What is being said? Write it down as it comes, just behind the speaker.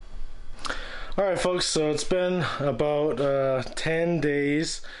Alright folks, so it's been about 10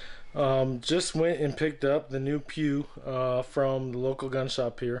 days. Just went and picked up the new pew from the local gun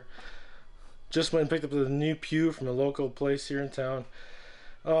shop here. Just went and picked up the new pew from the local place here in town.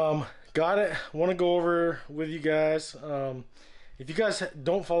 Got it. Want to go over with you guys. If you guys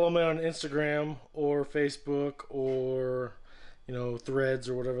don't follow me on Instagram or Facebook or Threads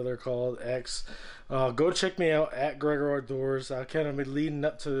or whatever they're called, X, go check me out at Gregor Outdoors. I kind of been leading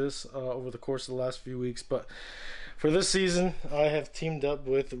up to this over the course of the last few weeks, but for this season I have teamed up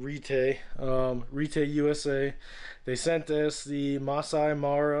with Retay USA. They sent us the Masai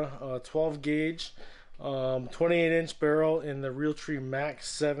Mara 12 gauge 28-inch barrel in the Realtree Max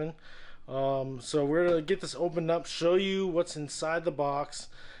 7. So we're gonna get this opened up, show you what's inside the box,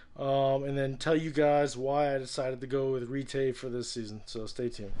 and then tell you guys why I decided to go with Retay for this season. So stay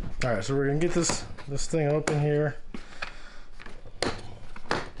tuned. All right, so we're gonna get this thing open here.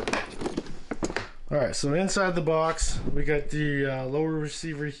 All right, so inside the box we got the lower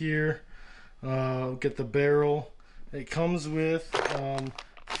receiver here. Get the barrel. It comes with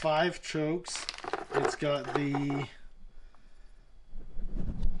 5 chokes. It's got the,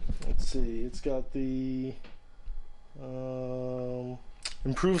 let's see, it's got the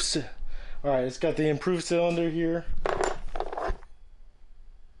improved. All right, it's got the improved cylinder here.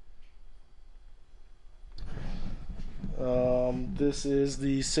 This is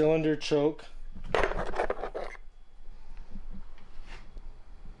the cylinder choke.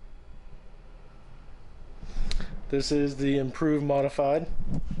 This is the improved modified.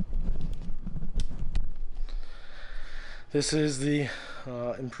 This is the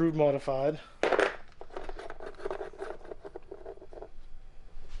improved modified.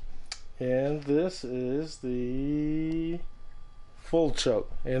 And this is the full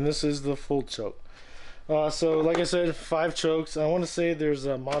choke. And this is the full choke. So like I said, 5 chokes. I want to say there's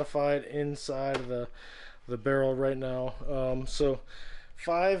a modified inside of the barrel right now. So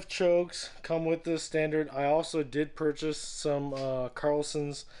 5 chokes come with this standard. I also did purchase some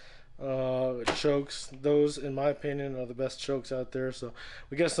Carlson's chokes. Those, in my opinion, are the best chokes out there. So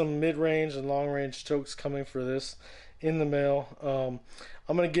we got some mid-range and long-range chokes coming for this in the mail.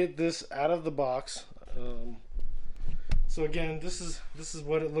 I'm gonna get this out of the box. So again, this is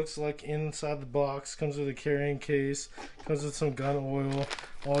what it looks like inside the box. Comes with a carrying case, comes with some gun oil,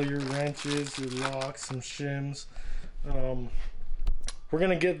 all your wrenches, your locks, some shims. We're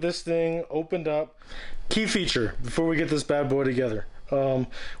gonna get this thing opened up. Key feature before we get this bad boy together: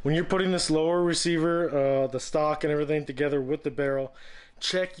 when you're putting this lower receiver, the stock and everything together with the barrel,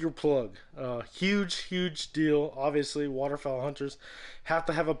 check your plug. Huge deal. Obviously, waterfowl hunters have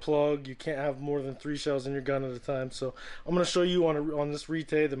to have a plug. You can't have more than 3 shells in your gun at a time. So I'm going to show you on this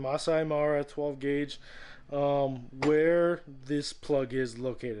Retay, the Masai Mara 12 gauge, where this plug is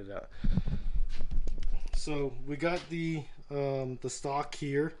located at. So we got the stock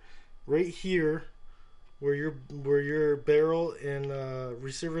here, right here, where your barrel and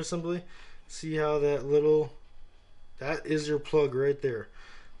receiver assembly. See how that is your plug right there.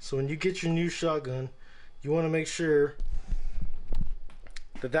 So when you get your new shotgun, you want to make sure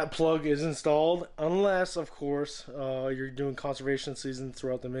that plug is installed, unless of course you're doing conservation season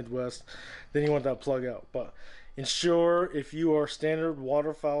throughout the Midwest, then you want that plug out. But ensure, if you are standard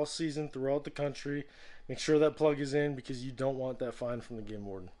waterfowl season throughout the country, make sure that plug is in, because you don't want that fine from the game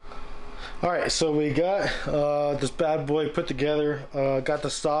warden. Alright, so we got this bad boy put together. Got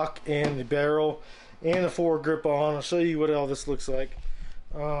the stock and the barrel and the forward grip on. I'll show you what all this looks like.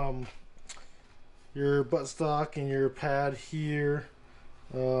 Your buttstock and your pad here.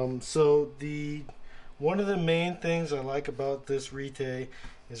 So one of the main things I like about this Retay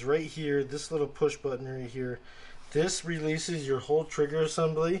is right here, this little push button right here. This releases your whole trigger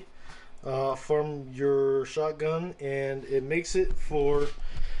assembly from your shotgun, and it makes it for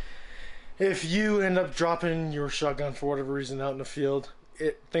if you end up dropping your shotgun for whatever reason out in the field.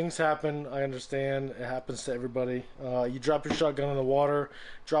 Things happen, I understand, it happens to everybody. You drop your shotgun in the water,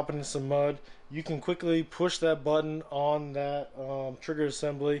 drop it in some mud, you can quickly push that button on that trigger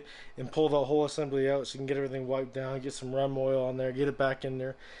assembly and pull the whole assembly out, so you can get everything wiped down, get some rum oil on there, get it back in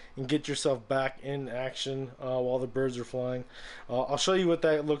there, and get yourself back in action while the birds are flying. I'll show you what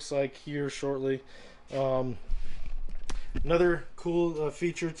that looks like here shortly. Another cool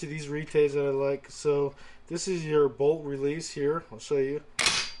feature to these Retays that I like, so this is your bolt release here. I'll show you.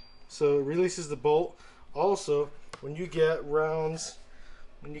 So it releases the bolt. Also, when you get rounds,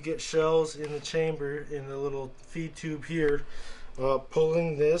 when you get shells in the chamber, in the little feed tube here,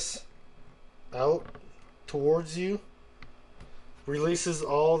 pulling this out towards you releases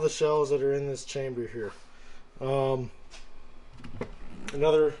all the shells that are in this chamber here.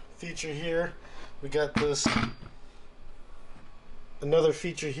 Another feature here, we got this. Another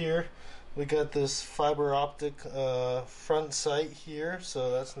feature here, we got this fiber optic front sight here,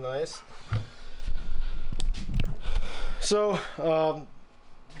 so that's nice. So a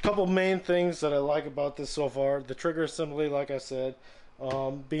couple main things that I like about this so far: the trigger assembly, like I said,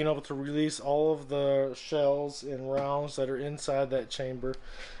 being able to release all of the shells and rounds that are inside that chamber.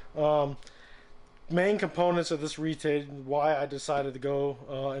 Main components of this Retay, why I decided to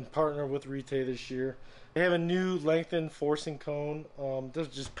go and partner with Retay this year. They have a new lengthened forcing cone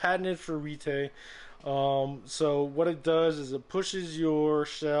that's just patented for Retay. So what it does is it pushes your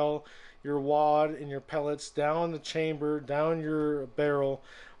shell, your wad, and your pellets down the chamber, down your barrel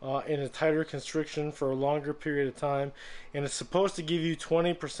in a tighter constriction for a longer period of time, and it's supposed to give you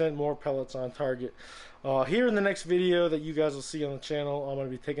 20% more pellets on target. Here in the next video that you guys will see on the channel, I'm going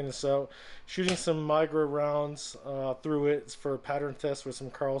to be taking this out, shooting some Migra rounds through it for a pattern test with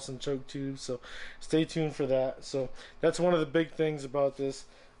some Carlson choke tubes, so stay tuned for that. So that's one of the big things about this.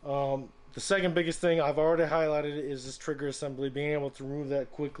 The second biggest thing I've already highlighted is this trigger assembly, being able to remove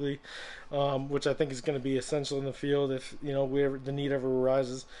that quickly, which I think is going to be essential in the field if the need ever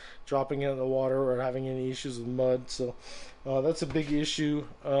arises, dropping it in the water or having any issues with mud. So that's a big issue.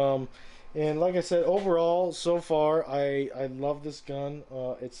 And like I said, overall, so far, I love this gun.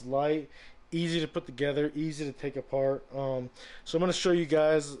 It's light, easy to put together, easy to take apart. So I'm going to show you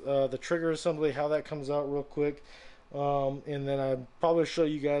guys the trigger assembly, how that comes out real quick. And then I'll probably show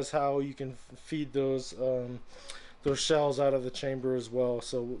you guys how you can feed those shells out of the chamber as well.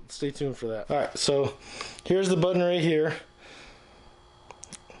 So stay tuned for that. Alright, so here's the button right here.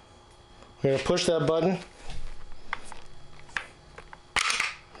 We're going to push that button.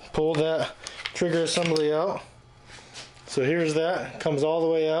 Pull that trigger assembly out. So here's that, comes all the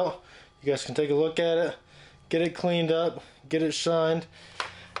way out. You guys can take a look at it, get it cleaned up, get it shined,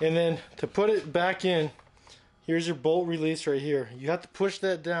 and then to put it back in, here's your bolt release right here. You have to push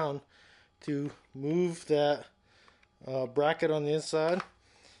that down to move that bracket on the inside.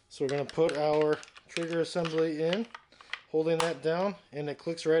 So we're going to put our trigger assembly in, holding that down, and it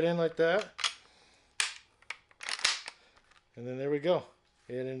clicks right in like that. And then there we go.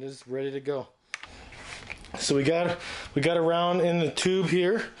 And it is ready to go. So we got a round in the tube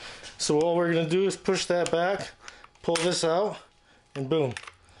here. So all we're going to do is push that back, pull this out, and boom,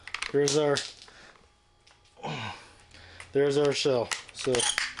 there's our shell.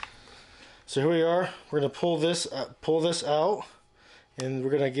 So here we are. We're going to pull this out, and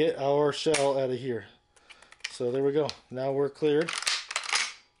we're going to get our shell out of here. So there we go. Now we're cleared,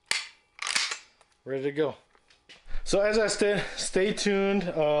 ready to go. So as I said, stay tuned.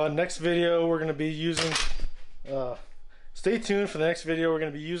 Next video we're going to be using. Stay tuned for the next video. We're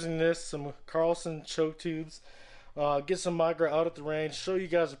going to be using some Carlson choke tubes. Get some Migra out at the range. Show you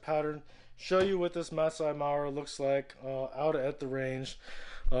guys a pattern. Show you what this Masai Mara looks like out at the range,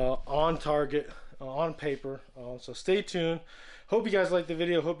 on target, on paper. So stay tuned. Hope you guys liked the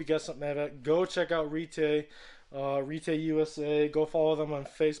video. Hope you got something out of it. Go check out Retay. Retay USA. Go follow them on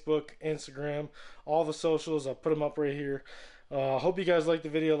Facebook, Instagram, all the socials. I'll put them up right here. Hope you guys liked the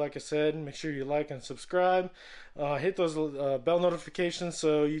video. Like I said, make sure you like and subscribe. Hit those bell notifications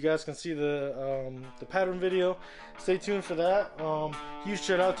so you guys can see the pattern video. Stay tuned for that. Huge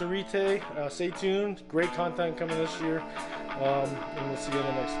shout out to Retay. Stay tuned. Great content coming this year. And we'll see you in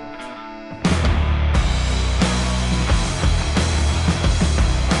the next one.